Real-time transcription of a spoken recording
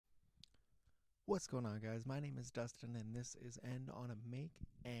What's going on, guys? My name is Dustin, and this is End on a Make.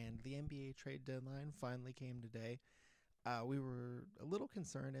 And the NBA trade deadline finally came today. We were a little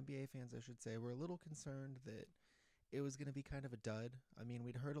concerned, NBA fans, I should say, were a little concerned that it was going to be kind of a dud. I mean,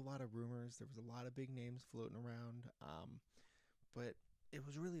 we'd heard a lot of rumors, there was a lot of big names floating around, but it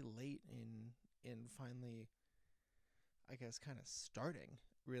was really late in finally, I guess, kind of starting.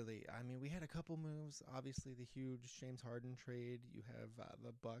 Really, I mean, we had a couple moves. Obviously, the huge James Harden trade. You have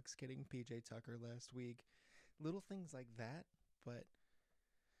the Bucks getting PJ Tucker last week, little things like that. But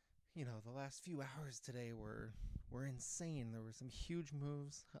the last few hours today were insane. There were some huge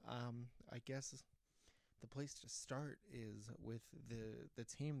moves. I guess the place to start is with the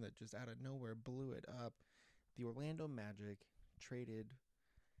team that just out of nowhere blew it up. The Orlando Magic traded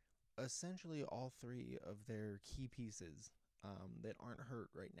essentially all three of their key pieces that aren't hurt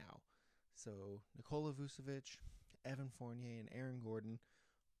right now. So Nikola Vucevic, Evan Fournier, and Aaron Gordon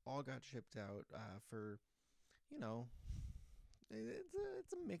all got shipped out for you know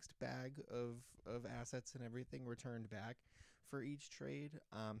it's a mixed bag of assets and everything returned back for each trade.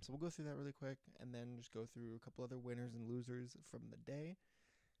 So we'll go through that really quick and then just go through a couple other winners and losers from the day.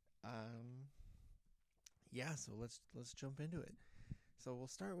 Um, yeah, so let's jump into it. So we'll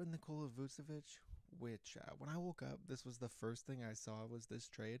start with Nikola Vucevic, which when I woke up, this was the first thing I saw was this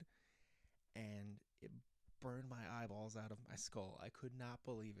trade, and it burned my eyeballs out of my skull. I could not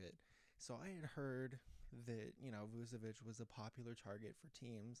believe it. So I had heard that Vucevic was a popular target for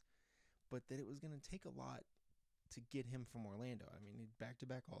teams, but that it was going to take a lot to get him from Orlando. I mean,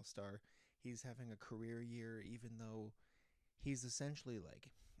 back-to-back All-Star. He's having a career year, even though he's essentially like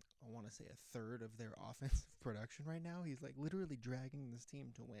I want to say a third of their offensive production right now. He's like literally dragging this team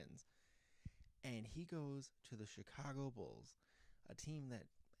to wins. And he goes to the Chicago Bulls, a team that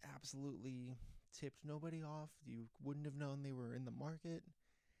absolutely tipped nobody off. You wouldn't have known they were in the market.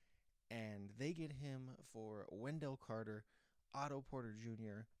 And they get him for Wendell Carter, Otto Porter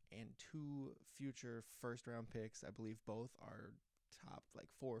Jr., and two future first round picks. I believe both are top like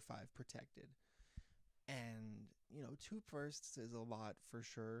 4 or 5 protected. And, two firsts is a lot for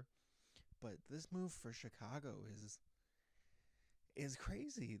sure. But this move for Chicago is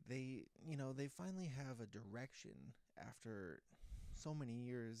crazy. They finally have a direction after so many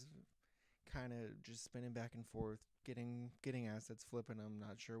years kind of just spinning back and forth, getting assets, flipping them,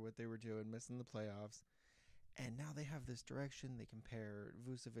 not sure what they were doing, missing the playoffs. And now they have this direction. They compare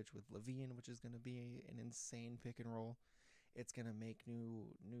Vucevic with Levine, which is going to be an insane pick and roll. It's going to make new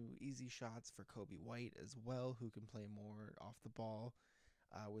easy shots for Kobe White as well, who can play more off the ball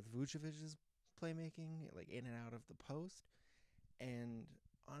with Vucevic's playmaking, like in and out of the post. And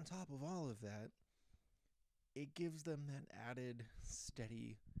on top of all of that, it gives them that added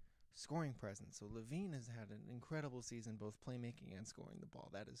steady scoring presence. So Levine has had an incredible season, both playmaking and scoring the ball,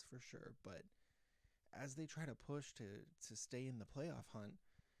 that is for sure. But as they try to push to stay in the playoff hunt,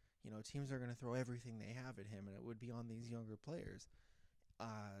 teams are going to throw everything they have at him, and it would be on these younger players.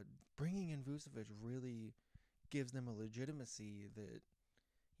 Bringing in Vucevic really gives them a legitimacy that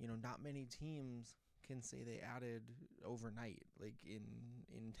not many teams can say they added overnight, like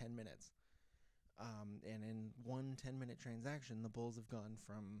in 10 minutes. And in one 10-minute transaction, the Bulls have gone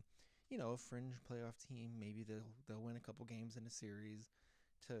from a fringe playoff team. Maybe they'll win a couple games in a series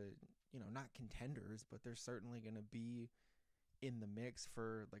to not contenders, but they're certainly going to be in the mix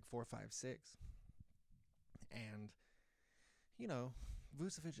for like 4, 5, 6. And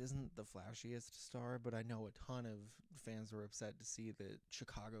Vucevic isn't the flashiest star, but I know a ton of fans were upset to see that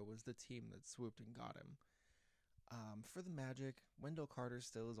Chicago was the team that swooped and got him. For the Magic, Wendell Carter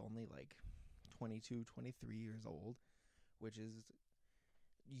still is only like 22, 23 years old, which is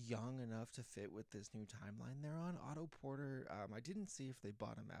young enough to fit with this new timeline they're on. Otto Porter, I didn't see if they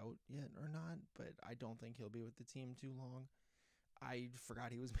bought him out yet or not, but I don't think he'll be with the team too long. I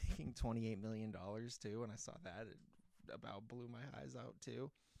forgot he was making $28 million too, and I saw that. It about blew my eyes out too.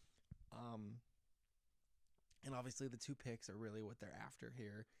 Um, and obviously the two picks are really what they're after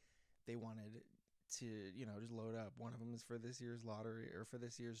here. They wanted to, just load up. One of them is for this year's lottery or for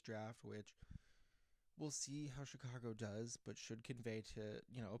this year's draft, which we'll see how Chicago does, but should convey to,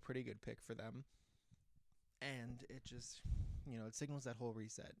 a pretty good pick for them. And it just, it signals that whole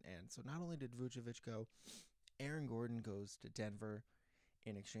reset. And so not only did Vucevic go, Aaron Gordon goes to Denver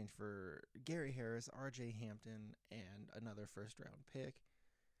in exchange for Gary Harris, RJ Hampton, and another first round pick.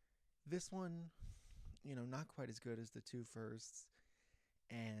 This one, not quite as good as the two firsts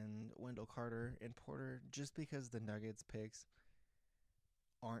and Wendell Carter and Porter, just because the Nuggets picks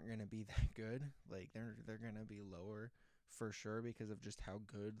aren't going to be that good. Like they're going to be lower for sure because of just how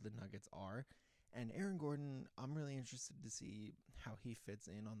good the Nuggets are. And Aaron Gordon, I'm really interested to see how he fits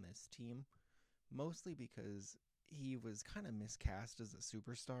in on this team mostly because he was kind of miscast as a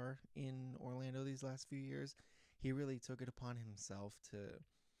superstar in Orlando these last few years. He really took it upon himself to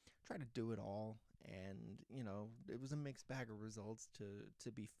try to do it all, and it was a mixed bag of results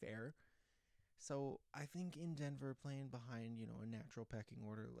to be fair. So I think in Denver, playing behind a natural pecking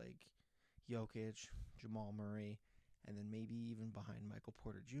order like Jokic, Jamal Murray, and then maybe even behind Michael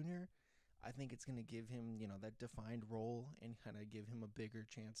Porter Jr., I think it's going to give him that defined role and kind of give him a bigger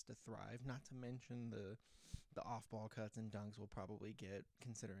chance to thrive. Not to mention the off ball cuts and dunks we'll probably get,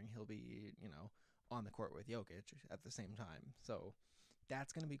 considering he'll be on the court with Jokic at the same time. So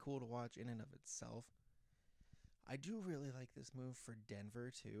that's going to be cool to watch in and of itself. I do really like this move for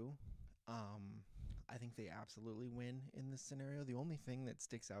Denver too. I think they absolutely win in this scenario. The only thing that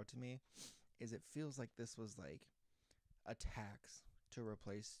sticks out to me is it feels like this was like a tax to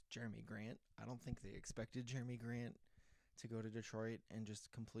replace Jeremy Grant. I don't think they expected Jeremy Grant to go to Detroit and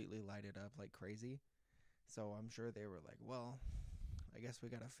just completely light it up like crazy. So I'm sure they were like, well, I guess we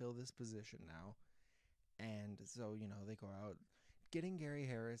got to fill this position now. And so, they go out. Getting Gary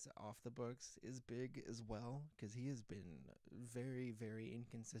Harris off the books is big as well because he has been very, very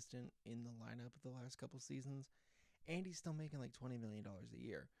inconsistent in the lineup the last couple seasons. And he's still making like $20 million a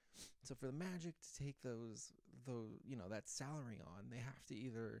year. So for the Magic to take that salary on, they have to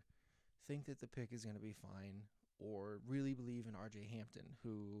either think that the pick is going to be fine or really believe in RJ Hampton,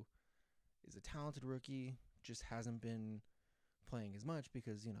 who is a talented rookie, just hasn't been playing as much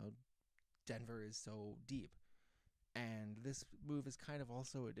because, Denver is so deep. And this move is kind of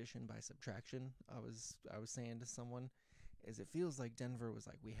also addition by subtraction. I was saying to someone, is it feels like Denver was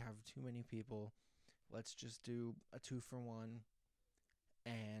like, we have too many people. Let's just do a 2-for-1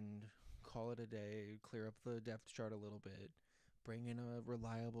 and call it a day, clear up the depth chart a little bit, bring in a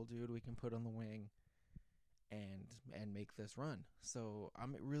reliable dude we can put on the wing, and make this run. So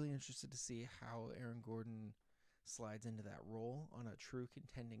I'm really interested to see how Aaron Gordon slides into that role on a true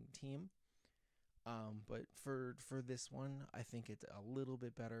contending team. But for this one, I think it's a little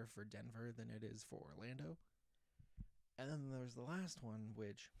bit better for Denver than it is for Orlando. And then there's the last one,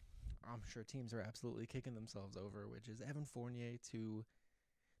 which I'm sure teams are absolutely kicking themselves over, which is Evan Fournier to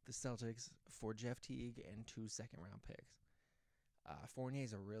the Celtics for Jeff Teague and 2 second-round picks.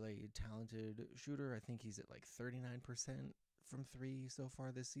 Fournier's a really talented shooter. I think he's at like 39% from 3 so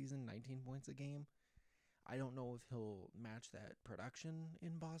far this season, 19 points a game. I don't know if he'll match that production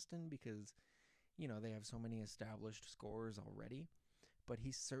in Boston because they have so many established scorers already, but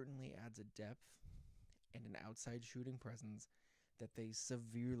he certainly adds a depth and an outside shooting presence that they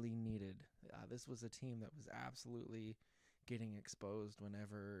severely needed. This was a team that was absolutely getting exposed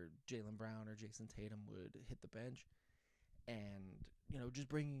whenever Jaylen Brown or Jason Tatum would hit the bench. And, just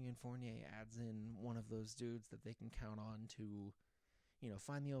bringing in Fournier adds in one of those dudes that they can count on to,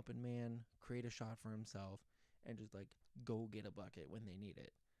 find the open man, create a shot for himself, and just, go get a bucket when they need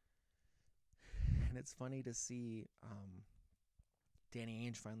it. And it's funny to see Danny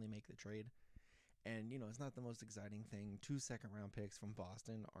Ainge finally make the trade. And, it's not the most exciting thing. 2 second-round picks from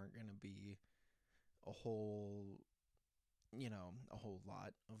Boston aren't going to be a whole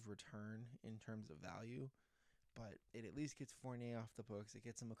lot of return in terms of value. But it at least gets Fournier off the books. It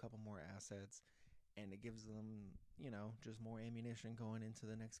gets them a couple more assets. And it gives them, just more ammunition going into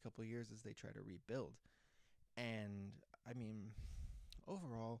the next couple of years as they try to rebuild. And, I mean,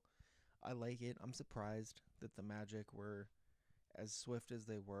 overall, I like it. I'm surprised that the Magic were as swift as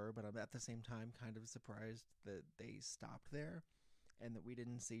they were, but I'm at the same time kind of surprised that they stopped there and that we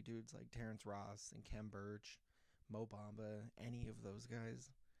didn't see dudes like Terrence Ross and Kem Birch, Mo Bamba, any of those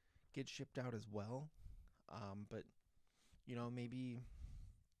guys get shipped out as well. But maybe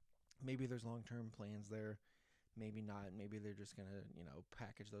there's long-term plans there. Maybe not. Maybe they're just going to,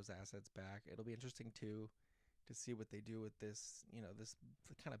 package those assets back. It'll be interesting, too, to see what they do with this, this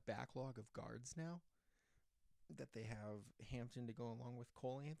kind of backlog of guards now that they have Hampton to go along with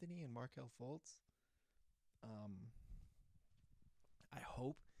Cole Anthony and Markelle Fultz. I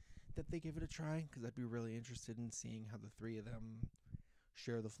hope that they give it a try because I'd be really interested in seeing how the three of them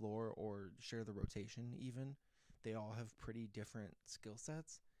share the floor or share the rotation even. They all have pretty different skill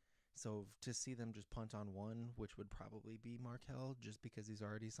sets. So to see them just punt on one, which would probably be Markelle just because he's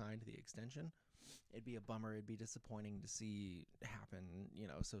already signed the extension, it'd be a bummer. It'd be disappointing to see happen,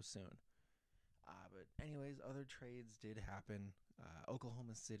 so soon. But anyways, other trades did happen.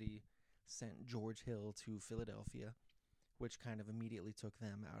 Oklahoma City sent George Hill to Philadelphia, which kind of immediately took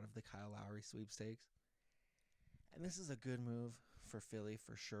them out of the Kyle Lowry sweepstakes. And this is a good move for Philly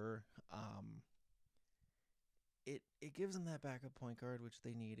for sure. It gives them that backup point guard, which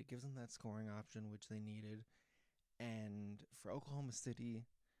they need. It gives them that scoring option, which they needed. And for Oklahoma City,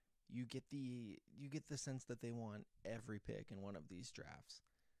 you get the sense that they want every pick in one of these drafts,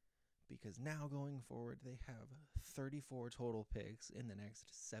 because now going forward they have 34 total picks in the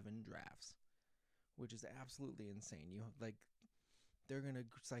next 7 drafts, which is absolutely insane. You like they're going to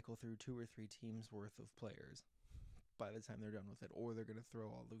cycle through 2 or 3 teams worth of players by the time they're done with it, or they're going to throw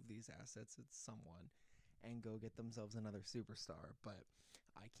all of these assets at someone and go get themselves another superstar. But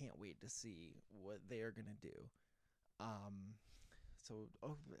I can't wait to see what they are going to do. Um,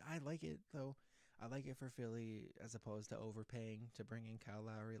 I like it though. I like it for Philly as opposed to overpaying to bring in Kyle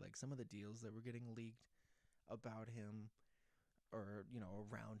Lowry. Like some of the deals that were getting leaked about him, or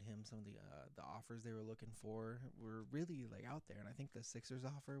around him, some of the offers they were looking for were really like out there. And I think the Sixers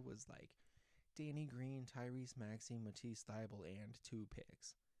offer was like Danny Green, Tyrese Maxey, Matisse Thybulle, and 2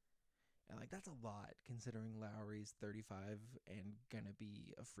 picks. And like that's a lot considering Lowry's 35 and gonna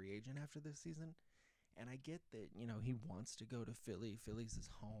be a free agent after this season. And I get that, he wants to go to Philly. Philly's his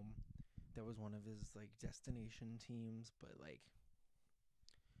home. That was one of his like destination teams, but like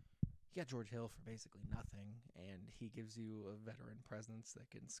he got George Hill for basically nothing, and he gives you a veteran presence that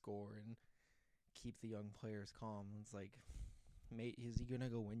can score and keep the young players calm. It's like, is he gonna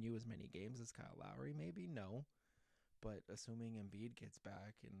go win you as many games as Kyle Lowry? Maybe no, but assuming Embiid gets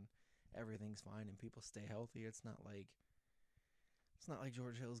back and everything's fine and people stay healthy, it's not like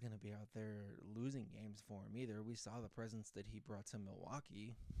George Hill's going to be out there losing games for him either. We saw the presence that he brought to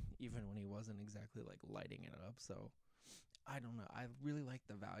Milwaukee, even when he wasn't exactly like lighting it up. So I don't know. I really like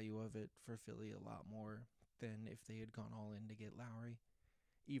the value of it for Philly a lot more than if they had gone all in to get Lowry.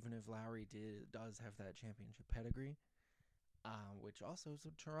 Even if Lowry does have that championship pedigree, which also, so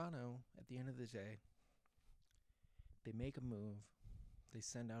Toronto, at the end of the day, they make a move, they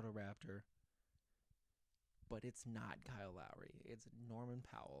send out a Raptor, but it's not Kyle Lowry. It's Norman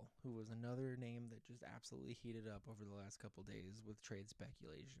Powell, who was another name that just absolutely heated up over the last couple days with trade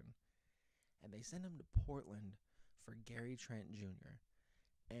speculation. And they send him to Portland for Gary Trent Jr.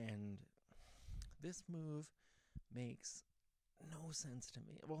 And this move makes no sense to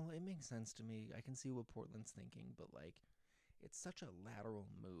me. Well, it makes sense to me. I can see what Portland's thinking, but like, it's such a lateral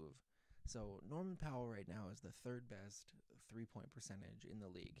move. So Norman Powell right now is the 3rd best 3-point percentage in the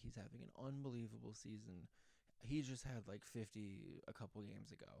league. He's having an unbelievable season. He just had like 50 a couple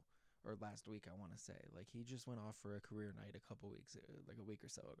games ago, or last week I want to say. Like he just went off for a career night a couple weeks, like a week or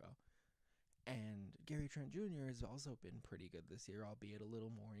so ago. And Gary Trent Jr. has also been pretty good this year, albeit a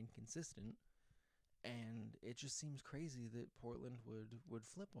little more inconsistent. And it just seems crazy that Portland would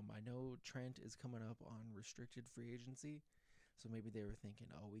flip him. I know Trent is coming up on restricted free agency, so maybe they were thinking,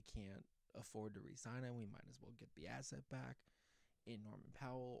 oh, we can't afford to re-sign him. We might as well get the asset back in Norman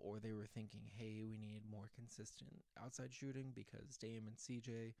Powell. Or they were thinking, hey, we need more consistent outside shooting because Dame and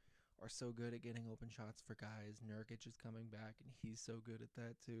CJ are so good at getting open shots for guys. Nurkic is coming back, and he's so good at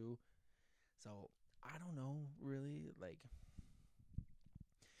that too. So I don't know, really. Like,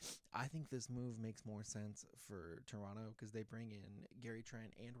 I think this move makes more sense for Toronto because they bring in Gary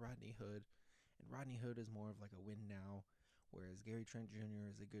Trent and Rodney Hood. And Rodney Hood is more of like a win now, whereas Gary Trent Jr.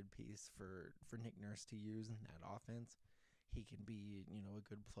 is a good piece for Nick Nurse to use in that offense. He can be, a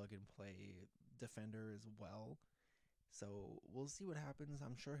good plug-and-play defender as well. So we'll see what happens.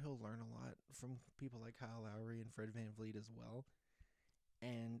 I'm sure he'll learn a lot from people like Kyle Lowry and Fred VanVleet as well.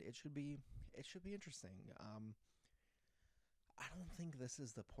 And it should be interesting. I don't think this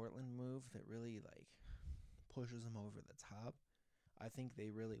is the Portland move that really like pushes them over the top. I think they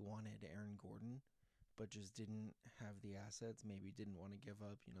really wanted Aaron Gordon, but just didn't have the assets. Maybe didn't want to give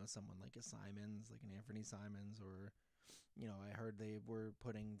up, someone like a Simons, like an Anthony Simons, or I heard they were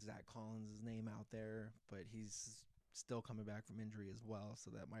putting Zach Collins' name out there, but he's still coming back from injury as well.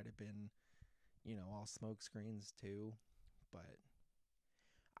 So that might have been, all smoke screens too. But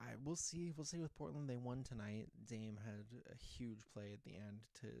we'll see. We'll see with Portland. They won tonight. Dame had a huge play at the end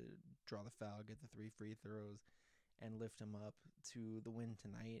to draw the foul, get the 3 free throws, and lift him up to the win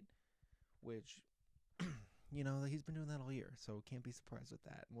tonight, which, he's been doing that all year, so can't be surprised with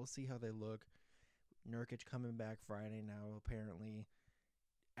that. And we'll see how they look. Nurkic coming back Friday now, apparently.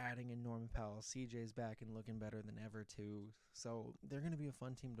 Adding in Norman Powell. CJ's back and looking better than ever, too. So they're going to be a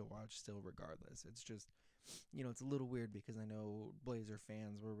fun team to watch still regardless. It's just, it's a little weird because I know Blazer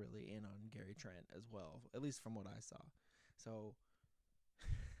fans were really in on Gary Trent as well, at least from what I saw. So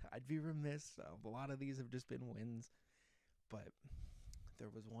I'd be remiss. A lot of these have just been wins. But there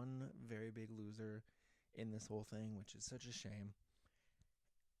was one very big loser in this whole thing, which is such a shame.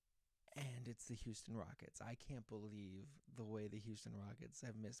 And it's the Houston Rockets. I can't believe the way the Houston Rockets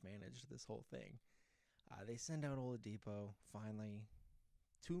have mismanaged this whole thing. They send out Oladipo, finally,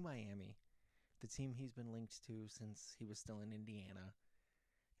 to Miami, the team he's been linked to since he was still in Indiana.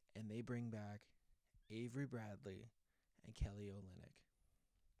 And and they bring back Avery Bradley and Kelly Olynyk,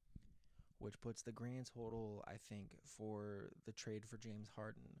 which puts the grand total, I think, for the trade for James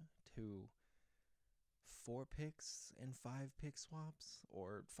Harden to 4 picks and 5 pick swaps,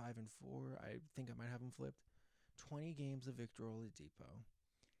 or 5 and 4. I think I might have them flipped. 20 games of Victor Oladipo,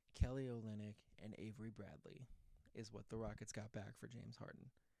 Kelly Olynyk, and Avery Bradley is what the Rockets got back for James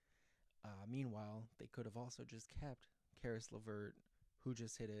Harden. Meanwhile, they could have also just kept Karis LeVert, who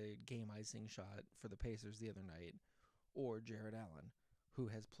just hit a game-icing shot for the Pacers the other night, or Jared Allen, who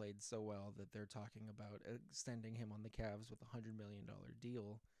has played so well that they're talking about extending him on the Cavs with a $100 million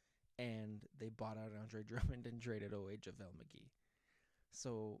deal, and they bought out Andre Drummond and traded away JaVale McGee.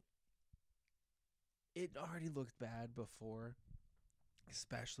 So it already looked bad before,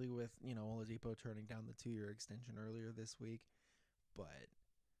 especially with, Oladipo turning down the 2-year extension earlier this week. But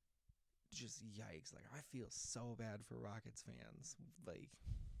just yikes. Like, I feel so bad for Rockets fans. Like,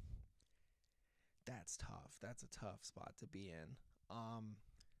 that's tough. That's a tough spot to be in.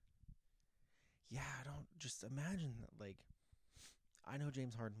 Yeah, I don't just imagine that. Like, I know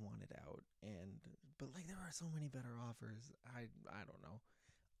James Harden wanted out, but like there are so many better offers. I don't know.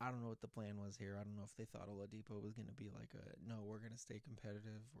 I don't know what the plan was here. I don't know if they thought Oladipo was going to be like no, we're going to stay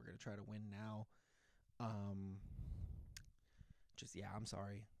competitive. We're going to try to win now. I'm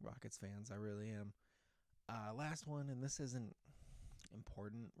sorry, Rockets fans. I really am. Last one, and this isn't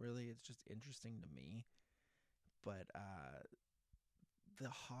important really. It's just interesting to me. But the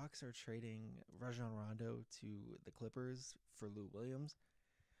Hawks are trading Rajon Rondo to the Clippers for Lou Williams.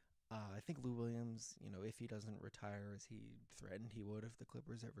 I think Lou Williams, if he doesn't retire as he threatened he would if the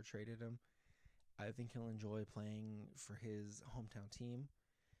Clippers ever traded him, I think he'll enjoy playing for his hometown team.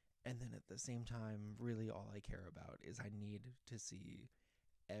 And then at the same time, really all I care about is I need to see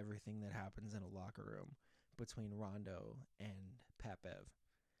everything that happens in a locker room between Rondo and Pat Bev.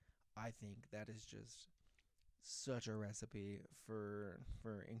 I think that is just such a recipe for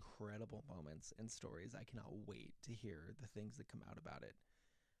incredible moments and stories. I cannot wait to hear the things that come out about it.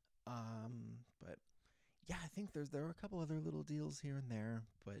 But yeah, I think there are a couple other little deals here and there,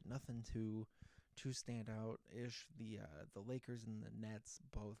 but nothing too stand out ish. The Lakers and the Nets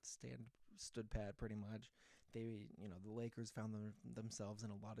both stood pat pretty much. They the Lakers found themselves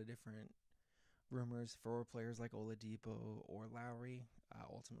in a lot of different rumors for players like Oladipo or Lowry.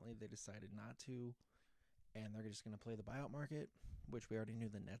 Ultimately, they decided not to, and they're just going to play the buyout market, which we already knew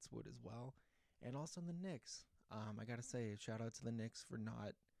the Nets would as well, and also the Knicks. I gotta say, shout out to the Knicks for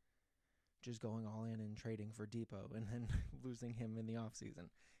not just going all in and trading for Depot and then losing him in the offseason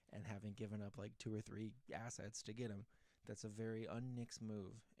and having given up like 2 or 3 assets to get him. That's a very un-Knicks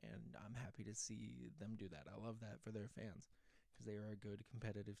move, and I'm happy to see them do that. I love that for their fans because they are a good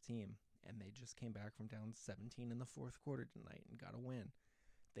competitive team, and they just came back from down 17 in the fourth quarter tonight and got a win.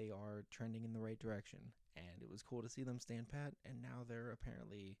 They are trending in the right direction, and it was cool to see them stand pat, and now they're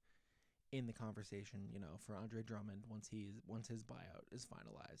apparently in the conversation, for Andre Drummond once his buyout is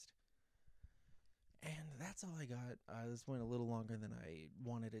finalized. And that's all I got. This went a little longer than I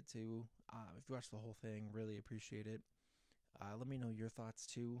wanted it to. If you watched the whole thing, really appreciate it. Let me know your thoughts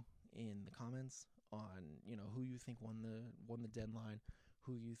too in the comments on who you think won the deadline,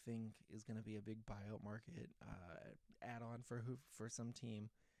 who you think is going to be a big buyout market add-on for some team,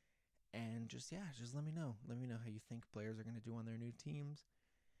 and just let me know. Let me know how you think players are going to do on their new teams.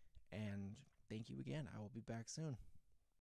 And thank you again. I will be back soon.